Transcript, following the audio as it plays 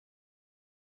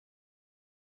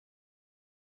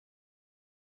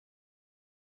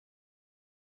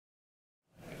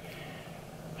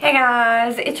Hey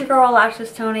guys, it's your girl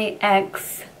Lashes Tony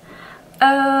X.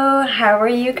 Oh, how are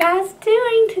you guys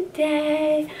doing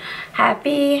today?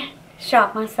 Happy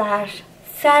Shop My Stash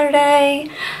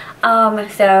Saturday.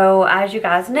 So as you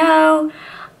guys know,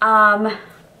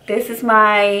 this is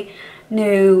my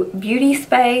new beauty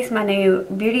space, my new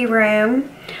beauty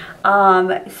room.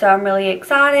 So I'm really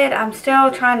excited. I'm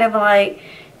still trying to like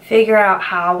figure out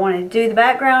how I want to do the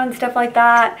background and stuff like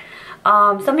that.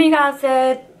 Some of you guys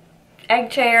said egg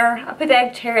chair. I put the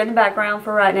egg chair in the background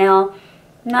for right now.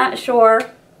 Not sure.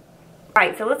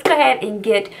 Alright, so let's go ahead and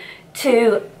get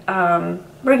to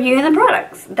reviewing the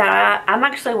products that I'm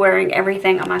actually wearing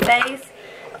everything on my face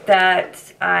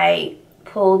that I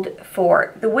pulled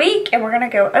for the week, and we're going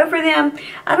to go over them.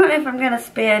 I don't know if I'm going to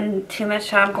spend too much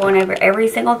time going over every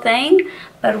single thing,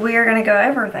 but we're going to go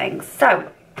over things.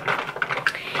 So,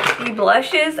 the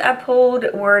blushes I pulled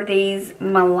were these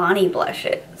Milani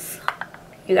blushes.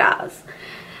 You guys,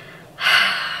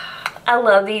 I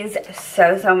love these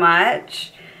so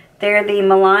much. They're the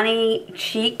Milani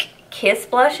Cheek Kiss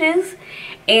blushes,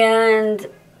 and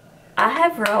I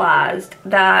have realized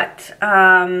that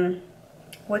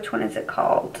which one is it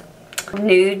called?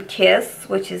 Nude Kiss,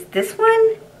 which is this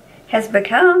one, has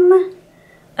become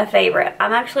a favorite.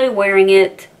 I'm actually wearing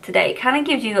it today. It kind of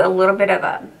gives you a little bit of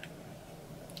a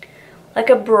like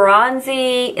a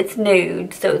bronzy, it's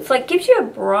nude, so it's like gives you a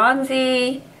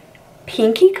bronzy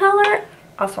pinky color.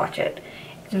 I'll swatch it.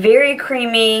 It's very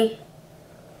creamy,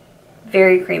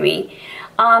 very creamy.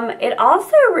 It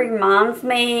also reminds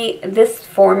me, this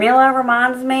formula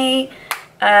reminds me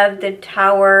of the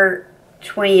Tower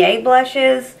 28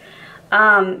 blushes,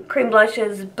 cream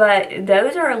blushes, but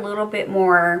those are a little bit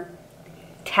more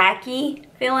tacky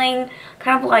feeling,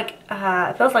 kind of like,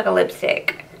 it feels like a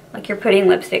lipstick. Like you're putting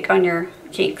lipstick on your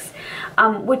cheeks,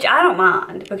 which I don't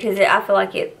mind because I feel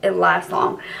like it lasts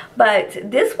long. But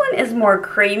this one is more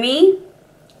creamy,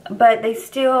 but they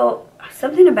still,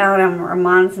 something about them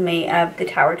reminds me of the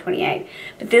Tower 28.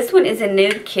 But this one is a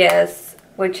Nude Kiss,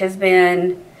 which has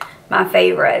been my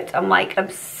favorite. I'm like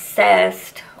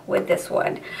obsessed with this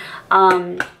one.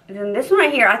 Then this one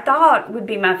right here I thought would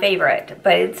be my favorite,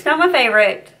 but it's not my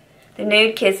favorite. The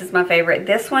Nude Kiss is my favorite.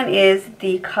 This one is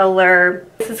the color,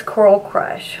 this is Coral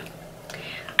Crush.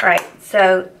 Alright,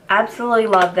 so absolutely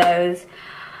love those.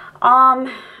 I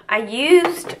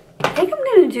think I'm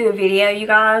going to do a video, you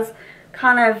guys,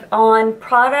 kind of on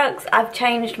products I've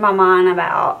changed my mind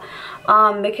about.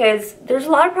 Because there's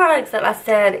a lot of products that I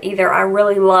said either I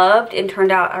really loved and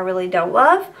turned out I really don't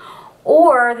love.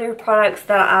 Or there are products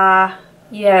that I,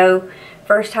 you know,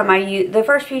 the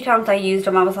first few times I used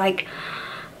them, I was like,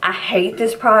 I hate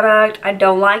this product. I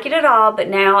don't like it at all. But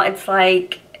now it's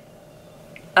like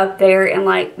up there in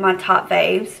like my top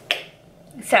faves.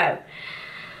 So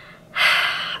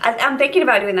I'm thinking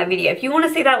about doing that video. If you want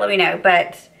to see that, let me know.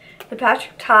 But the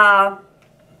Patrick Ta,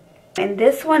 and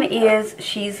this one is,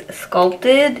 she's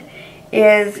sculpted,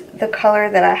 is the color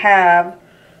that I have.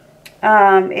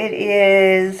 It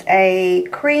is a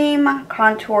cream,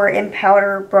 contour, and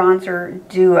powder bronzer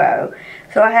duo.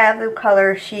 So I have the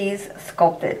color She's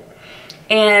Sculpted.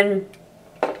 And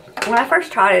when I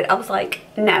first tried it, I was like,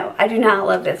 no, I do not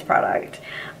love this product.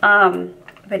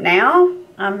 But now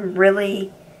I'm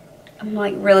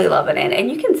like really loving it. And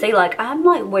you can see like I'm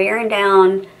like wearing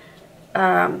down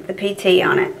the PT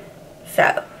on it.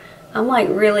 So I'm like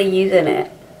really using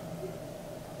it.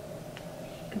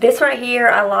 This right here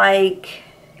I like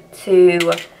to,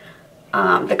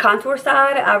 the contour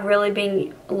side, I've really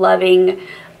been loving,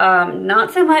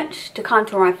 not so much to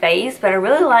contour my face, but I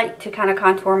really like to kind of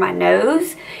contour my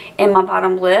nose and my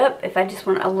bottom lip. If I just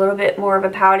want a little bit more of a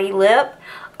pouty lip,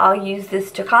 I'll use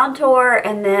this to contour,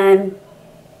 and then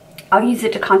I'll use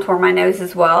it to contour my nose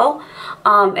as well.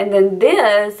 And then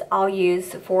this I'll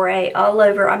use for a all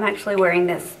over. I'm actually wearing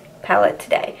this palette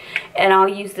today, and I'll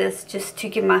use this just to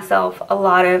give myself a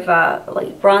lot of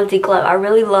like bronzy glow. I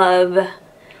really love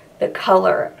the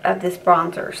color of this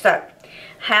bronzer, so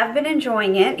have been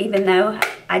enjoying it. Even though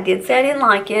I did say I didn't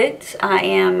like it, I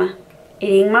am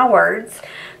eating my words.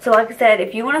 So like I said,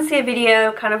 if you want to see a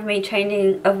video kind of me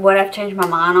changing of what I've changed my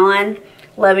mind on,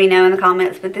 let me know in the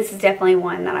comments. But this is definitely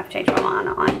one that I've changed my mind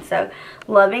on, so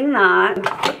loving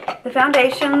that. The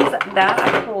foundations that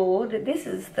I pulled, this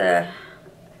is the,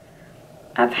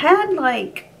 I've had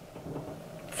like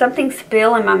something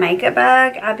spill in my makeup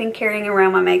bag. I've been carrying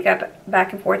around my makeup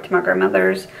back and forth to my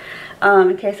grandmother's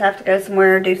in case I have to go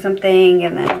somewhere or do something,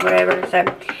 and then whatever. So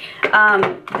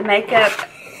the makeup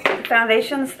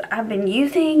foundations I've been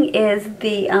using is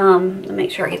the let me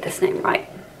make sure I get this name right.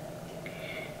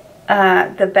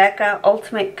 The Becca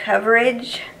Ultimate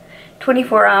Coverage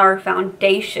 24-hour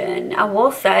foundation. I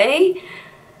will say,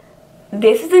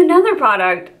 this is another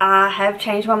product I have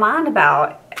changed my mind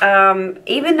about.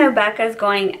 Even though Becca's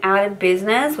going out of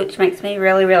business, which makes me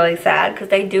really, really sad because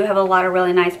they do have a lot of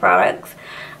really nice products,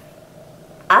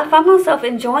 I find myself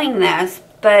enjoying this,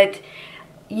 but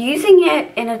using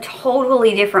it in a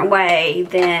totally different way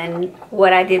than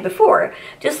what I did before.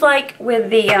 Just like with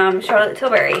the Charlotte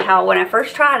Tilbury, how when I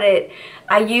first tried it,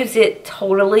 I used it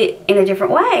totally in a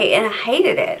different way and I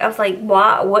hated it. I was like,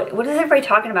 why? What is everybody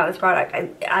talking about this product?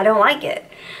 I don't like it.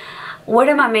 What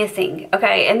am I missing?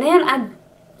 Okay, and then I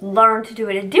learned to do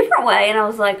it a different way and I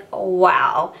was like, oh,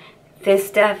 wow, this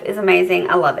stuff is amazing.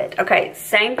 I love it. Okay,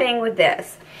 same thing with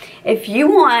this. If you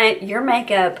want your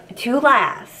makeup to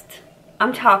last,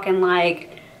 I'm talking like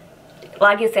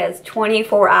it says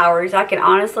 24 hours. I can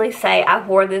honestly say I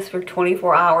wore this for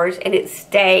 24 hours and it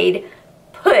stayed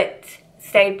put.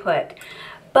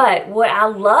 But what I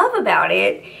love about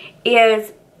it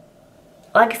is,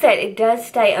 like I said, it does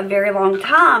stay a very long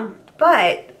time.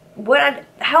 But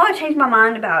how I changed my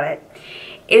mind about it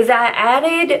is I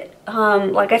added,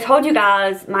 like I told you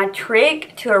guys, my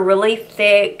trick to a really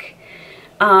thick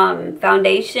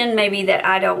foundation, maybe that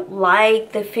I don't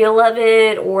like the feel of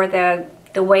it or the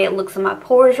way it looks in my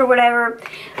pores or whatever.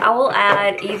 I will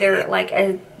add either like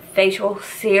a facial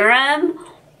serum,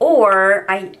 or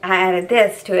I added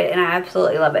this to it and I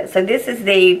absolutely love it. So this is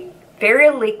the very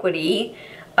liquidy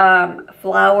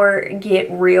Flower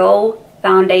Get Real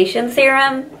foundation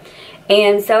serum.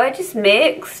 And so I just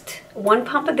mixed 1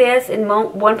 pump of this and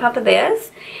 1 pump of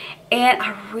this, and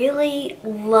I really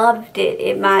loved it.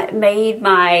 It made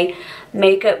my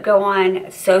makeup go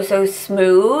on so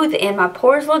smooth and my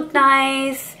pores looked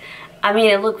nice. I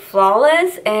mean, it looked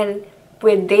flawless, and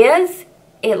with this,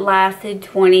 it lasted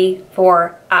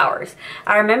 24 hours.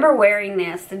 I remember wearing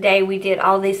this the day we did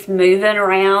all this moving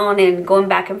around and going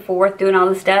back and forth doing all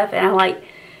this stuff, and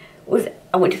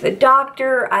I went to the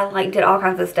doctor, I did all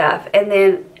kinds of stuff, and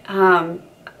then I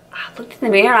looked in the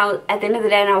mirror at the end of the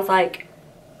day and I was like,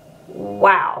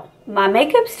 wow, my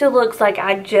makeup still looks like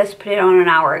I just put it on an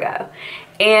hour ago.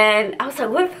 And I was like,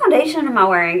 what foundation am I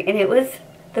wearing? And it was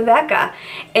the Becca.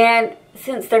 And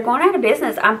since they're going out of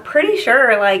business, I'm pretty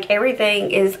sure like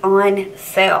everything is on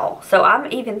sale. So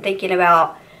I'm even thinking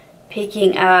about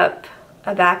picking up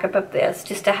a backup of this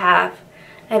just to have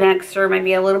an extra,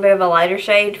 maybe a little bit of a lighter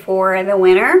shade for the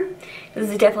winter. This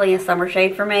is definitely a summer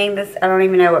shade for me. This, I don't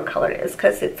even know what color it is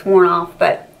because it's worn off,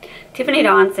 but Tiffany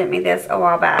Dawn sent me this a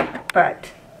while back,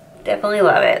 but definitely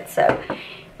love it. So,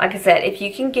 like I said, if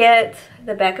you can get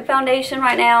the Becca foundation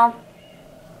right now,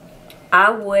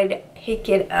 I would pick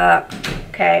it up.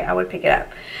 Okay, I would pick it up.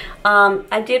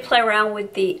 I did play around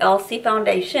with the Elsie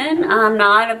foundation. I'm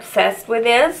not obsessed with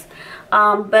this,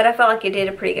 but I felt like it did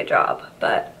a pretty good job.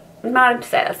 But I'm not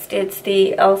obsessed. It's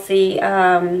the Elsie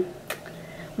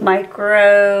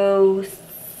Micro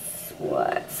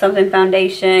something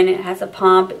foundation. It has a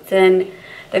pump. It's in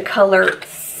the color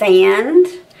Sand.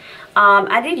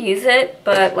 I did use it,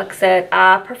 but like I said,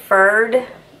 I preferred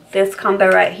this combo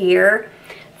right here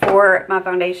for my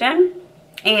foundation.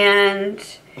 And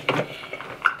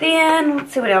then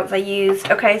let's see what else I used.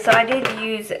 Okay, so I did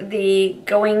use the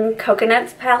Going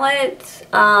Coconuts palette.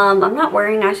 I'm not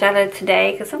wearing eyeshadow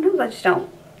today because sometimes I just don't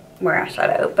wear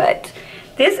eyeshadow, but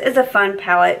this is a fun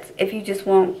palette if you just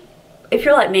want, if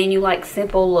you're like me and you like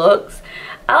simple looks.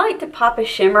 I like to pop a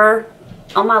shimmer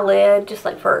on my lid just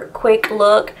like for a quick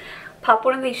look. Pop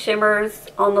one of these shimmers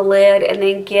on the lid and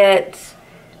then get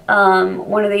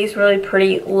one of these really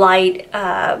pretty light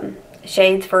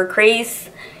shades for a crease.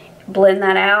 Blend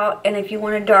that out, and if you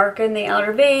want to darken the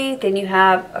outer V, then you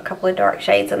have a couple of dark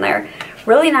shades in there.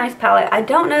 Really nice palette. I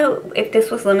don't know if this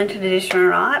was limited edition or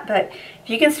not, but if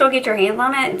you can still get your hands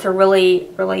on it, it's a really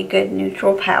good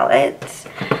neutral palette.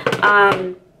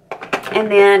 And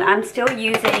then I'm still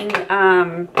using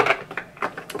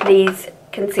these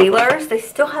concealers. They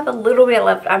still have a little bit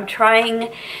left. I'm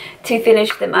trying to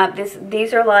finish them up.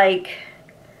 These are like,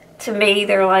 to me,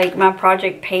 they're like my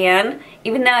project pan.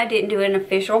 Even though I didn't do an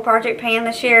official project pan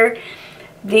this year,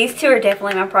 these two are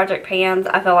definitely my project pans.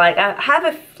 I feel like I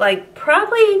have like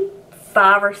probably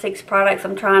 5 or 6 products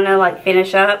I'm trying to like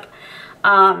finish up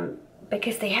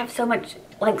because they have so much,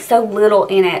 like so little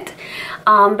in it.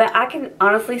 But I can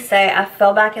honestly say I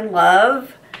fell back in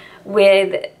love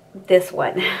with this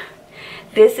one.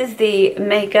 This is the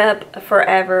Makeup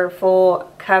Forever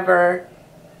Full Cover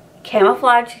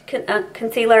Camouflage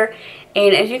Concealer,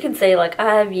 and as you can see, like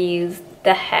I've used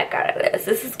the heck out of this.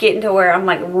 This is getting to where I'm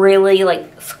like really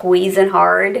like squeezing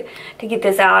hard to get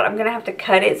this out. I'm gonna have to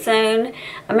cut it soon.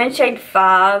 I'm in shade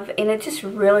 5 and it just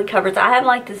really covers. I have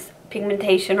like this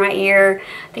pigmentation right here.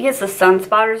 I think it's a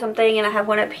sunspot or something, and I have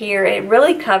one up here. It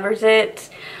really covers it.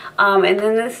 And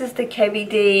then this is the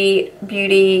KBD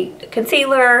Beauty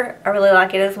Concealer. I really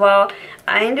like it as well.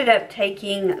 I ended up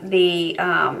taking the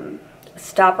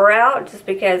stopper out just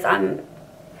because I'm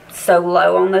so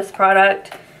low on this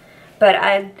product. But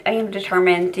I am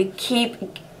determined to keep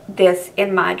this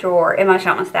in my drawer, in my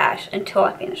shop my stash, until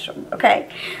I finish them. Okay,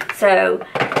 so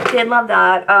did love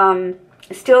that.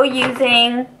 Still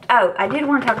using, oh, I did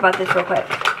want to talk about this real quick.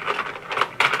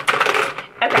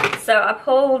 Okay, so I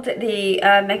pulled the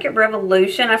Makeup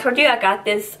Revolution. I told you I got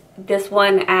this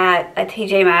one at a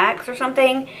TJ Maxx or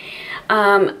something.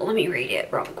 Let me read it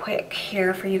real quick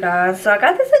here for you guys. So I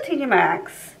got this at TJ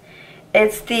Maxx.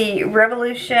 It's the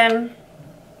Revolution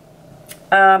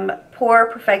Pore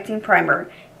Perfecting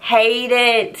Primer. Hate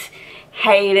it,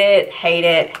 hate it, hate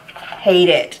it, hate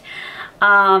it.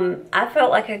 I felt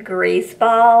like a grease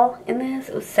ball in this.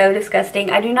 It was so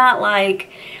disgusting. I do not like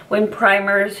when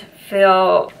primers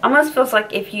almost feels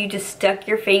like if you just stuck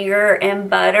your finger in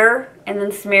butter and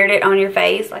then smeared it on your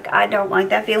face. Like, I don't like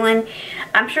that feeling.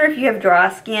 I'm sure if you have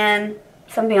dry skin,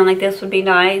 something like this would be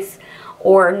nice,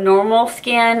 or normal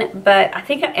skin, but I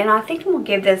think I'm gonna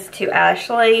give this to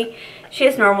Ashley. She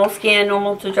has normal skin,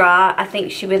 normal to dry. I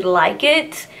think she would like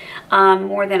it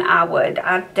more than I would.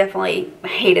 I definitely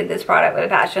hated this product with a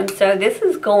passion. So this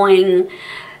is going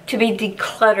to be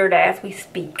decluttered as we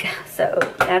speak. So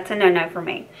that's a no-no for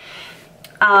me.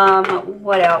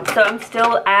 What else? So I'm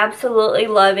still absolutely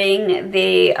loving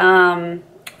the,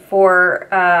 for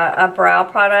a brow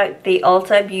product, the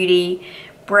Ulta Beauty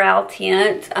Brow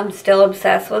Tint. I'm still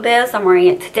obsessed with this. I'm wearing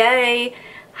it today.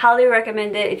 Highly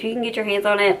recommend it if you can get your hands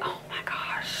on it. Oh my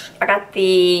gosh. I got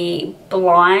the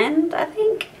blonde, I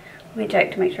think. Let me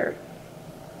check to make sure.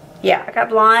 Yeah, I got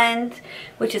blonde,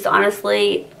 which is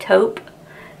honestly taupe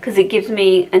because it gives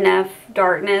me enough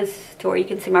darkness to where you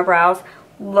can see my brows.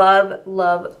 Love,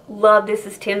 love, love. This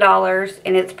is $10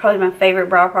 and it's probably my favorite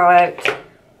brow product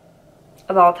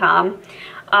of all time.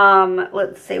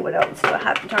 Let's see, what else do I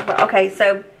have to talk about? Okay,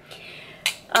 so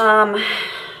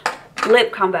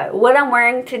lip combo. What I'm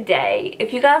wearing today,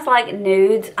 if you guys like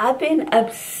nudes, I've been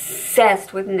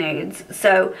obsessed with nudes.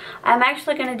 So I'm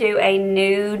actually going to do a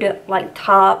nude, like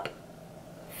top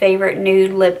favorite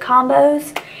nude lip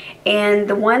combos. And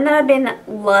the one that I've been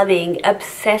loving,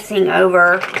 obsessing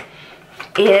over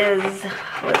is,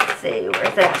 let's see, where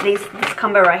is that? This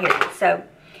combo right here. So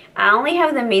I only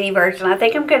have the mini version. I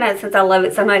think I'm gonna, since I love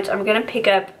it so much, I'm gonna pick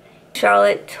up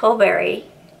Charlotte Tilbury.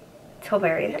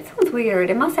 That sounds weird.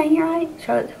 Am I saying it right?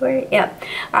 Charlotte Tilbury? Yeah.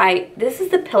 Alright, this is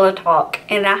the Pillow Talk.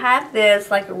 And I have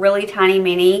this like really tiny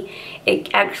mini.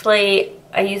 It actually,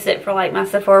 I use it for like my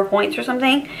Sephora points or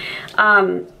something.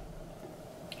 It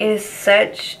is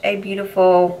such a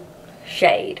beautiful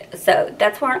shade. So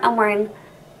that's what I'm wearing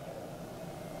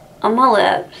on my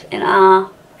lips. And I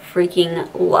freaking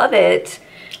love it.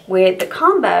 With the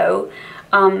combo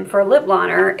for lip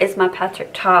liner is my Patrick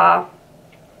Ta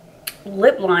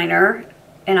lip liner,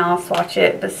 and I'll swatch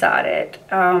it beside it.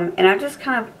 And I just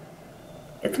kind of,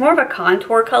 it's more of a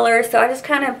contour color, so I just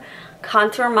kind of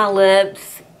contour my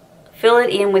lips, fill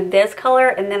it in with this color,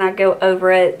 and then I go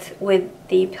over it with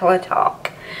the Pillow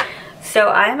Talk. So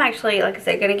I am actually, like I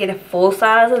said, going to get a full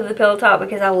size of the Pillow Talk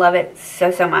because I love it so,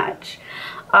 so much.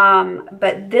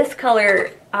 But this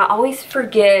color, I always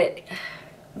forget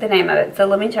the name of it, so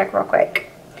let me check real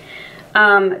quick.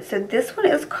 So this one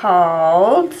is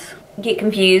called, get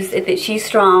confused if it's She's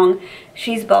Strong,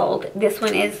 She's Bold. This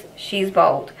one is She's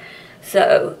Bold.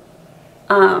 So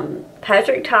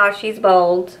Patrick Ta, She's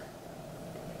Bold,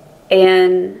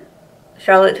 and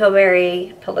Charlotte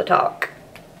Tilbury Pillow Talk.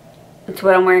 That's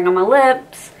what I'm wearing on my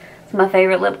lips. It's my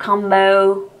favorite lip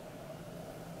combo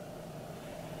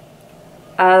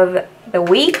of the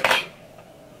week.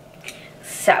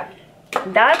 So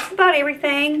that's about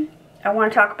everything I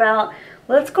want to talk about.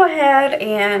 Let's go ahead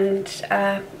and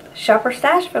shop our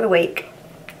stash for the week.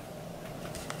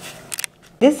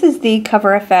 This is the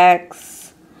Cover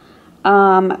FX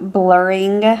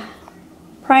blurring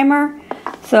primer.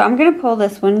 So I'm going to pull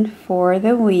this one for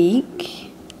the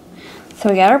week. So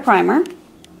we got our primer.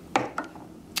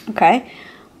 Okay,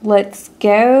 let's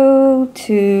go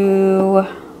to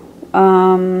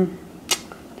the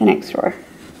next drawer.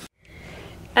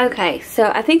 Okay,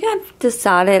 so I think I've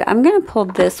decided I'm going to pull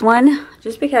this one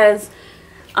just because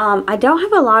I don't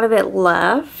have a lot of it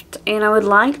left, and I would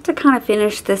like to kind of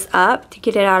finish this up to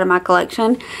get it out of my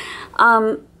collection.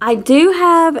 I do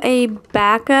have a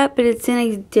backup, but it's in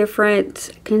a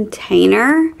different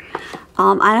container.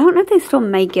 I don't know if they still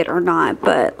make it or not,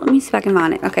 but let me see if I can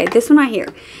find it. Okay, this one right here.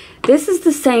 This is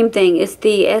the same thing. It's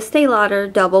the Estee Lauder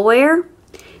Double Wear,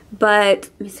 but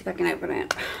let me see if I can open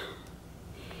it.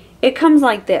 It comes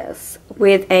like this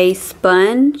with a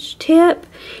sponge tip,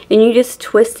 and you just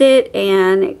twist it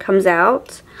and it comes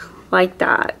out like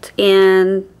that,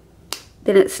 and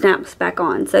then it snaps back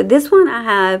on. So this one I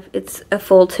have, it's a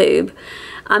full tube.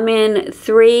 I'm in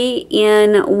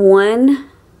 3-in-1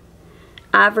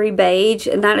 ivory beige,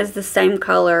 and that is the same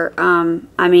color I'm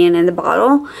in the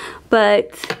bottle.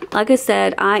 But like I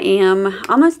said, I am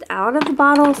almost out of the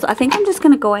bottle, so I think I'm just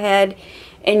going to go ahead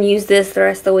and use this the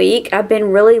rest of the week. I've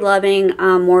been really loving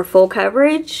more full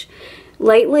coverage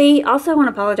lately. Also, I want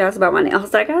to apologize about my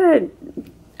nails.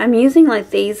 I'm using like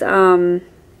these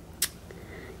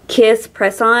Kiss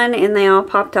press-on, and they all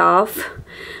popped off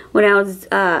when I was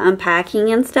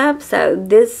unpacking and stuff. So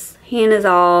this hand is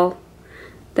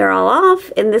they're all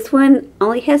off, and this one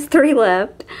only has 3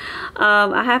 left.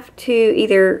 I have to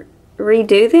either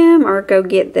redo them or go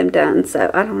get them done,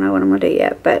 so I don't know what I'm gonna do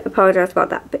yet, but apologize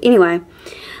about that. But anyway,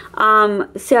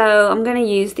 so I'm gonna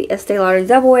use the Estee Lauder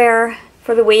Double Wear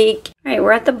for the week. All right,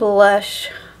 we're at the blush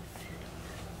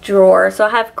drawer. So I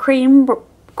have cream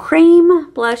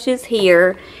blushes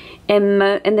here, and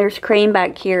there's cream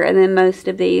back here, and then most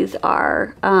of these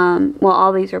are well,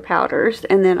 all these are powders,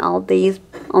 and then all these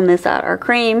on this side are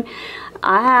cream.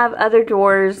 I have other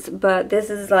drawers, but this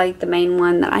is like the main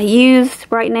one that I use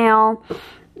right now.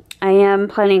 I am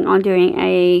planning on doing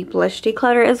a blush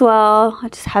declutter as well. I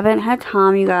just haven't had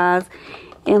time, you guys.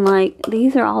 And like,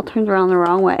 these are all turned around the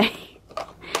wrong way.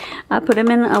 I put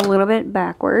them in a little bit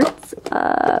backwards.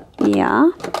 Yeah.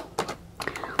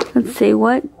 Let's see,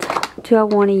 what do I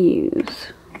want to use?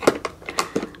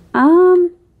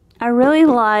 I really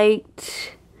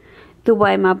liked the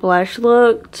way my blush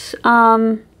looked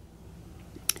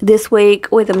this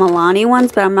week with the Milani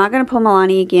ones, but I'm not going to pull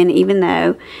Milani again, even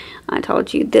though I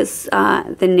told you this,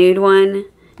 the nude one,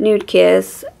 Nude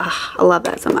Kiss. I love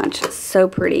that so much. It's so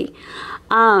pretty.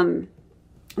 I'm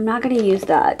not going to use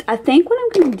that. I think what I'm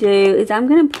going to do is I'm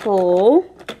going to pull,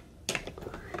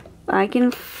 if I can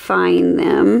find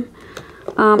them.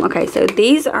 Okay, so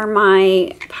these are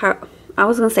my, I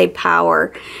was going to say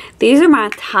Power. These are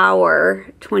my Tower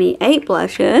 28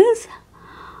 blushes.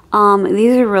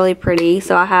 These are really pretty.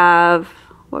 So I have,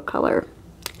 what color?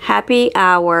 Happy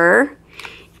Hour.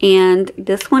 And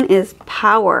this one is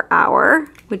Power Hour,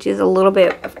 which is a little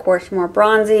bit, of course, more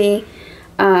bronzy.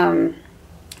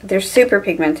 They're super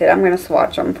pigmented. I'm going to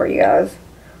swatch them for you guys.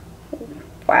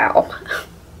 Wow.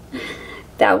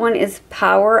 That one is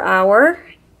Power Hour.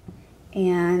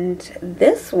 And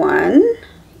this one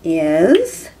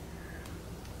is,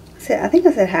 I think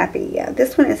I said Happy. Yeah,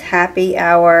 this one is Happy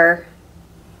Hour.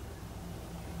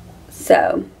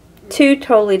 So, 2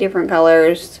 totally different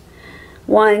colors.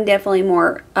 One definitely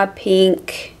more a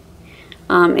pink,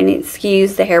 and it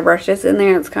skews the hairbrushes in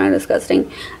there. It's kind of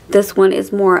disgusting. This one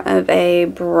is more of a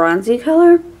bronzy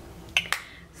color.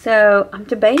 So, I'm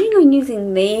debating on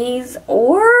using these,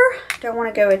 or do I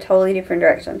want to go a totally different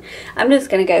direction? I'm just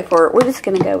going to go for it. We're just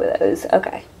going to go with those.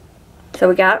 Okay. So,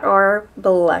 we got our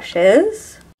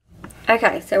blushes.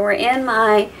 Okay, so we're in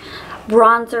my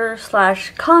bronzer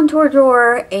 / contour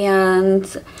drawer, and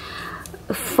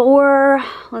for,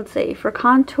 let's see, for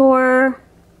contour,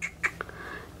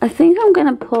 I think I'm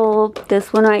going to pull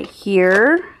this one right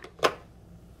here.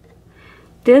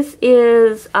 This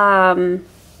is,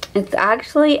 it's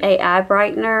actually a eye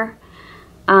brightener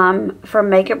from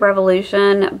Makeup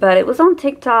Revolution, but it was on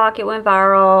TikTok. It went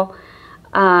viral.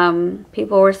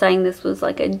 People were saying this was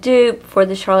like a dupe for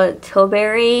the Charlotte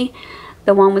Tilbury,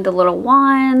 the one with the little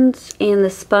wand and the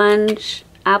sponge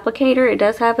applicator. It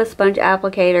does have a sponge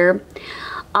applicator.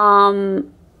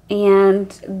 And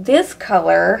this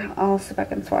color, I'll see if I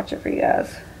can swatch it for you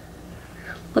guys.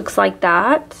 Looks like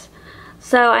that.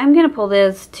 So I'm going to pull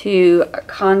this to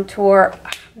contour.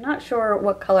 I'm not sure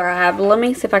what color I have. Let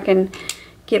me see if I can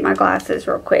get my glasses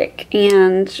real quick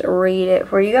and read it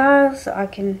for you guys so I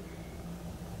can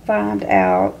find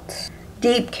out.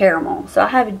 Deep caramel. So I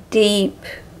have deep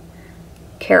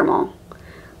caramel,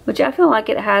 which I feel like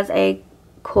it has a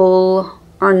cool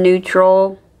or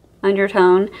neutral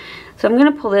undertone. So I'm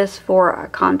going to pull this for a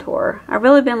contour. I've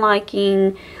really been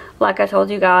liking, like I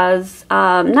told you guys,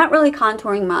 not really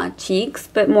contouring my cheeks,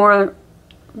 but more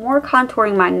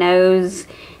contouring my nose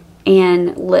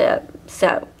and lip.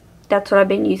 So that's what I've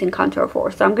been using contour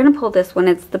for. So I'm going to pull this one.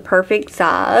 It's the perfect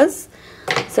size.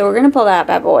 So we're going to pull that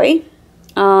bad boy.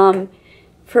 For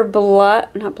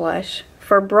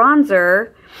for bronzer,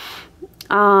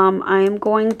 I am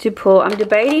going to pull, I'm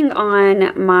debating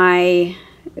on my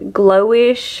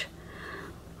Glowish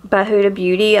by Huda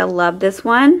Beauty. I love this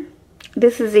one.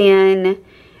 this is in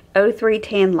 03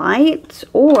 Tan Light,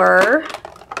 or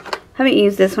haven't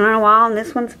used this one in a while, and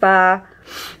this one's by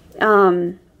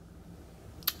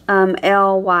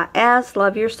LYS,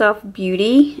 Love Yourself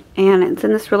Beauty, and it's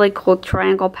in this really cool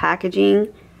triangle packaging.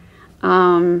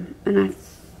 And I'm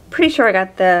pretty sure I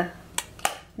got the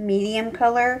medium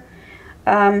color.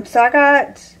 So I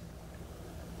got,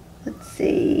 let's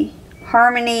see,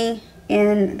 Harmony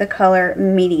in the color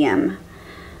medium.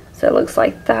 So it looks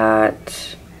like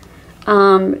that.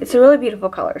 It's a really beautiful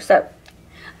color. So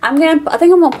I think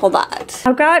I'm gonna pull that.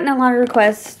 I've gotten a lot of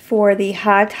requests for the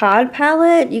High Tide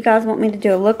palette. You guys want me to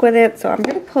do a look with it, so I'm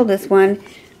gonna pull this one.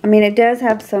 I mean, it does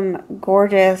have some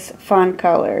gorgeous, fun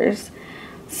colors.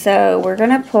 So we're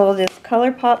gonna pull this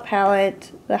ColourPop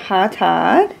palette, the High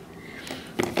Tide.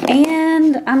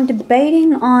 And I'm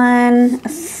debating on a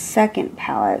second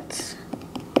palette.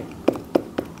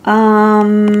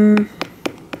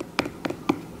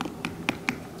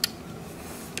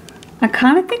 I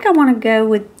kind of think I want to go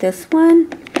with this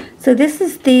one. So this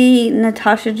is the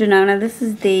Natasha Denona. This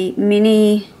is the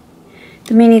mini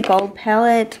gold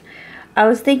palette. I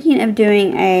was thinking of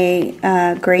doing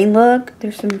a green look.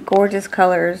 There's some gorgeous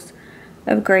colors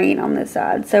of green on this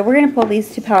side. So we're going to pull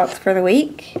these two palettes for the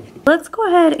week. Let's go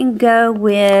ahead and go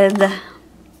with,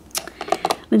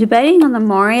 I'm debating on the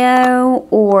Mario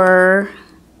or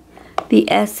the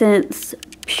Essence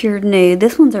Pure Nude.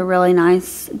 This one's a really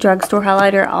nice drugstore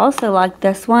highlighter. I also like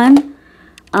this one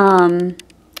from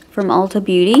Ulta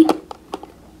Beauty.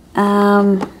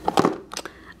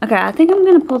 Okay, I think I'm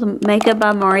going to pull the Makeup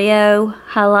by Mario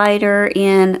highlighter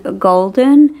in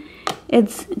Golden.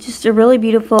 It's just a really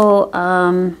beautiful,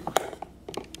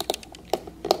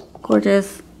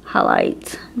 gorgeous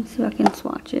highlight. Let's see if I can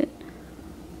swatch it.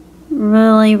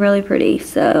 Really, really pretty.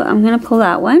 So I'm going to pull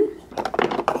that one.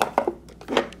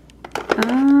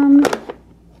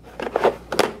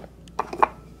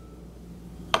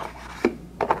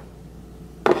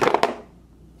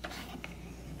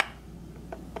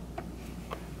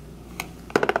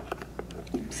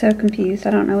 So confused.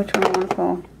 I don't know which one I want to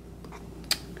pull.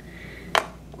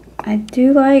 I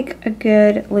do like a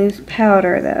good loose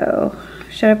powder though.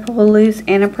 Should I pull a loose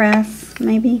and a press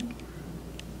maybe?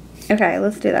 Okay,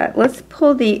 let's do that. Let's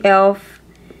pull the e.l.f.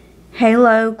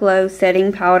 Halo Glow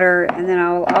Setting Powder, and then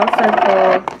I will also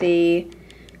pull the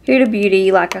Huda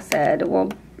Beauty. Like I said,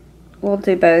 we'll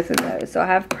do both of those. So I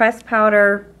have pressed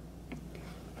powder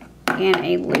and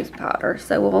a loose powder.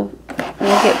 So we'll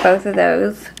get both of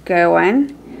those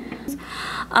going.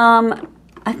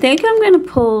 I think I'm going to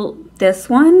pull this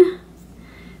one.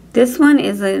 This one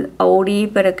is an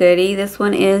oldie but a goodie. This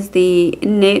one is the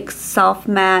NYX Soft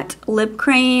Matte Lip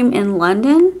Cream in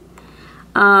London.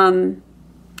 I'm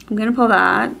going to pull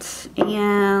that.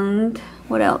 And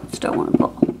what else do I want to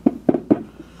pull?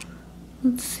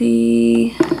 Let's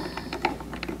see.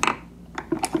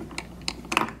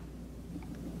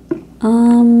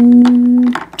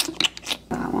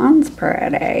 That one's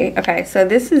pretty. Okay, so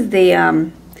this is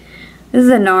the this is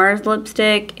a NARS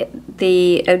lipstick,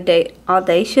 the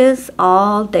Audacious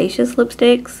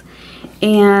lipsticks,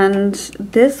 and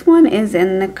this one is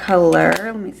in the color,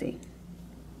 let me see,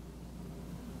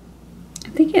 I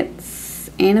think it's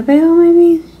Annabelle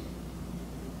maybe?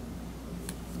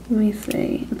 Let me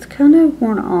see, it's kind of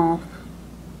worn off.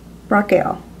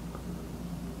 Raquel.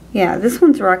 Yeah, this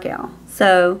one's Raquel.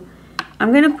 So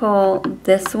I'm gonna pull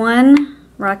this one,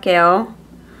 Raquel,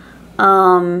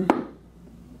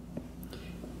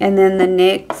 and then the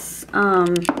NYX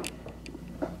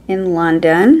in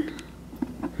London.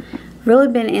 Really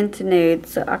been into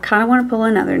nudes, so I kind of want to pull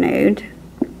another nude.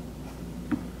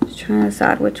 Just trying to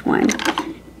decide which one.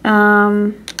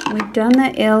 We've done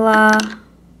the Illa.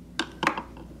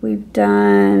 We've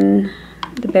done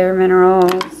the Bare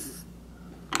Minerals.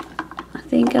 I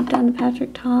think I've done the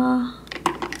Patrick Ta.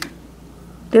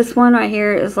 This one right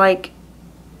here is like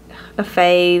a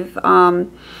fave.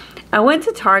 I went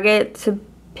to Target to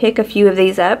pick a few of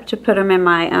these up to put them in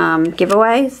my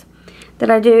giveaways that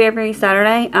I do every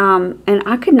Saturday, and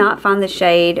I could not find the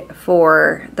shade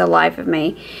for the life of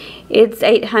me. It's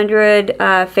 800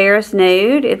 Ferris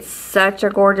Nude. It's such a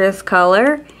gorgeous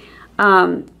color,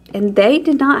 and they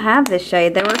did not have this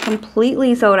shade. They were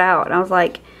completely sold out, and I was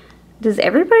like, does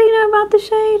everybody know about the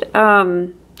shade?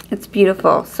 It's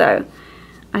beautiful. So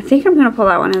I think I'm gonna pull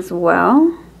that one as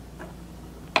well.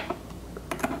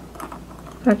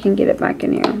 If I can get it back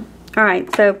in here.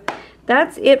 Alright, so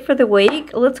that's it for the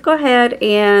week. Let's go ahead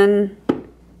and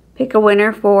pick a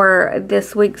winner for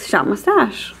this week's Shop My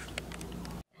Stash.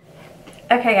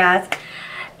 Okay guys,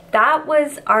 that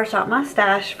was our Shop My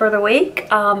Stash for the week.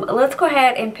 Let's go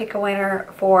ahead and pick a winner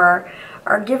for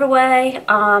our giveaway.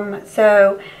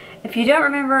 So if you don't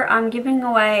remember, I'm giving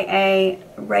away a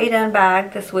Rae-Dunn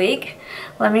bag this week.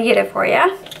 Let me get it for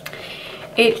you.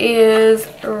 It is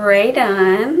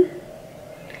Rae-Dunn,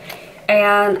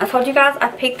 and I told you guys I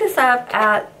picked this up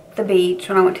at the beach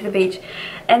when I went to the beach,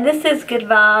 and this is Good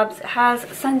Vibes. It has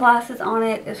sunglasses on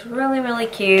it. It's really, really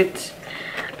cute.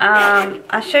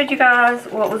 I showed you guys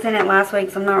what was in it last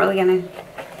week, so I'm not really gonna,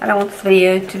 I don't want this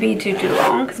video to be too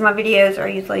long because my videos are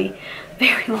usually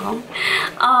very long.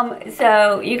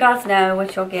 So you guys know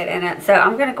what you'll get in it. So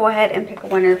I'm gonna go ahead and pick a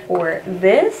winner for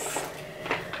this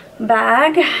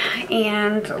bag,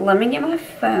 and let me get my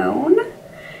phone.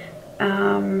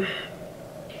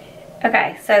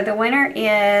 Okay, so the winner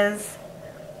is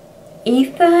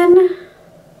Ethan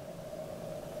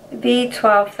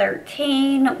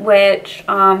B1213, which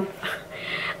I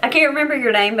can't remember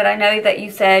your name, but I know that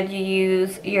you said you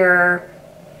use your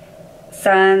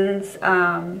son's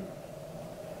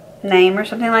name or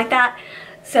something like that.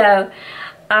 So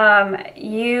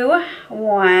you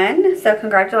won, so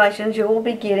congratulations. You will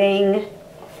be getting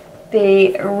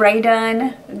the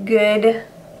Rae-Dunn Good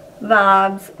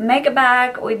Vibes makeup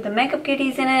bag with the makeup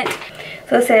goodies in it.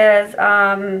 So it says,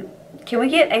 can we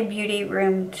get a beauty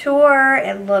room tour?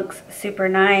 It looks super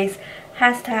nice.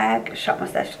 Hashtag Shop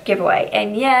Mustache giveaway.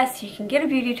 And yes, you can get a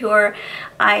beauty tour.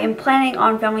 I am planning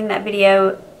on filming that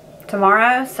video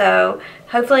tomorrow, so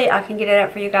hopefully I can get it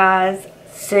up for you guys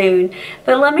soon.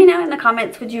 But let me know in the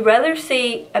comments, would you rather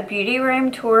see a beauty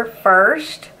room tour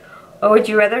first, or would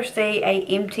you rather see a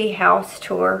empty house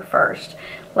tour first?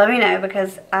 Let me know,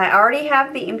 because I already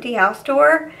have the empty house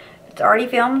tour. It's already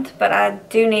filmed, but I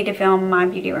do need to film my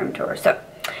beauty room tour. So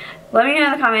let me know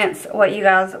in the comments what you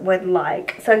guys would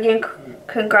like. So again,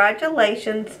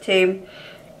 congratulations to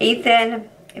Ethan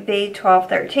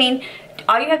V1213.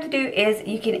 All you have to do is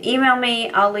you can email me.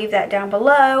 I'll leave that down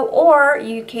below, or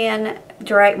you can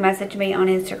direct message me on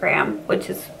Instagram, which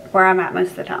is where I'm at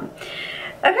most of the time.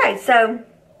 Okay, so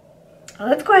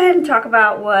let's go ahead and talk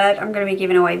about what I'm going to be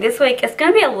giving away this week. It's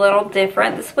going to be a little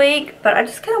different this week, but I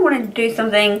just kind of wanted to do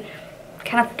something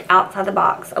kind of outside the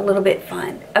box, a little bit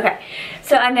fun. Okay,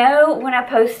 so I know when I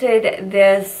posted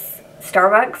this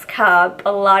Starbucks cup,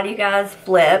 a lot of you guys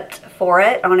flipped for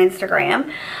it on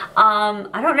Instagram.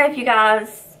 I don't know if you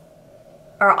guys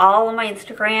are all on my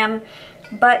Instagram,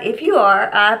 but if you are,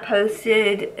 I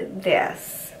posted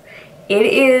this. It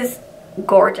is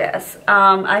gorgeous.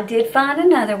 I did find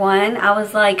another one. I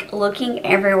was like looking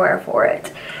everywhere for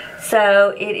it.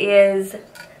 So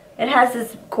it has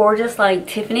this gorgeous like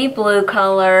Tiffany blue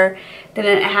color. Then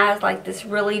it has like this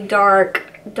really dark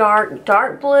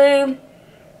blue.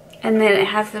 And then it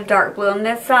has the dark blue on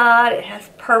this side. It has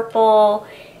purple.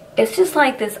 It's just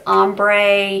like this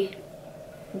ombre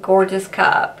gorgeous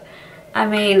cup. I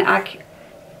mean, I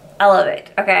love it.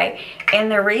 Okay.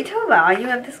 And the retail value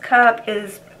of this cup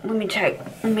is, let me check.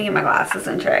 Let me get my glasses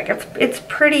and check. It's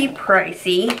pretty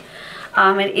pricey.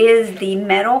 It is the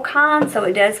metal kind, so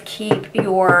it does keep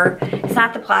your, it's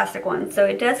not the plastic one, so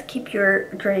it does keep your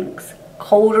drinks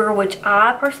colder, which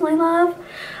I personally love.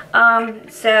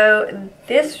 So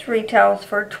this retails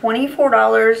for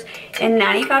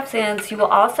 $24.95. You will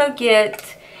also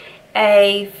get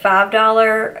a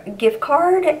 $5 gift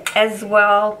card as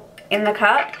well in the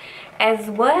cup, as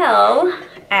well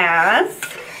as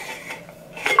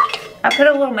I put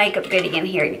a little makeup goodie in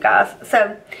here, you guys.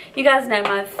 So you guys know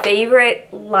my favorite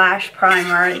lash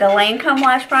primer, the Lancome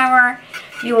lash primer.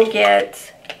 You will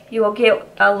get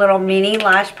a little mini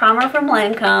lash primer from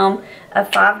Lancome, a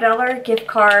 $5 gift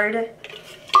card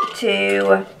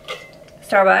to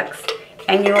Starbucks,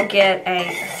 and you will get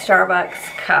a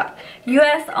Starbucks cup.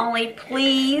 US only,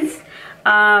 please.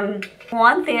 If you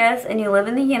want this and you live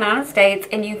in the United States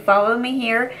and you follow me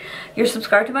here, you're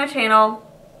subscribed to my channel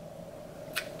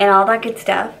and all that good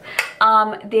stuff,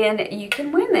 then you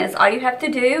can win this. All you have to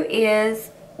do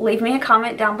is leave me a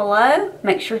comment down below.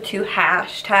 Make sure to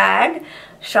hashtag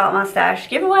Shop My Stash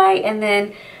giveaway, and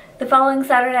then the following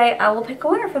Saturday I will pick a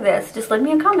winner for this. Just leave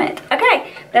me a comment.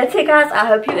 Okay, that's it guys. I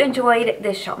hope you enjoyed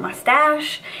this Shop My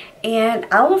Stash, and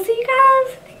I will see you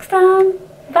guys next time.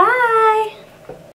 Bye.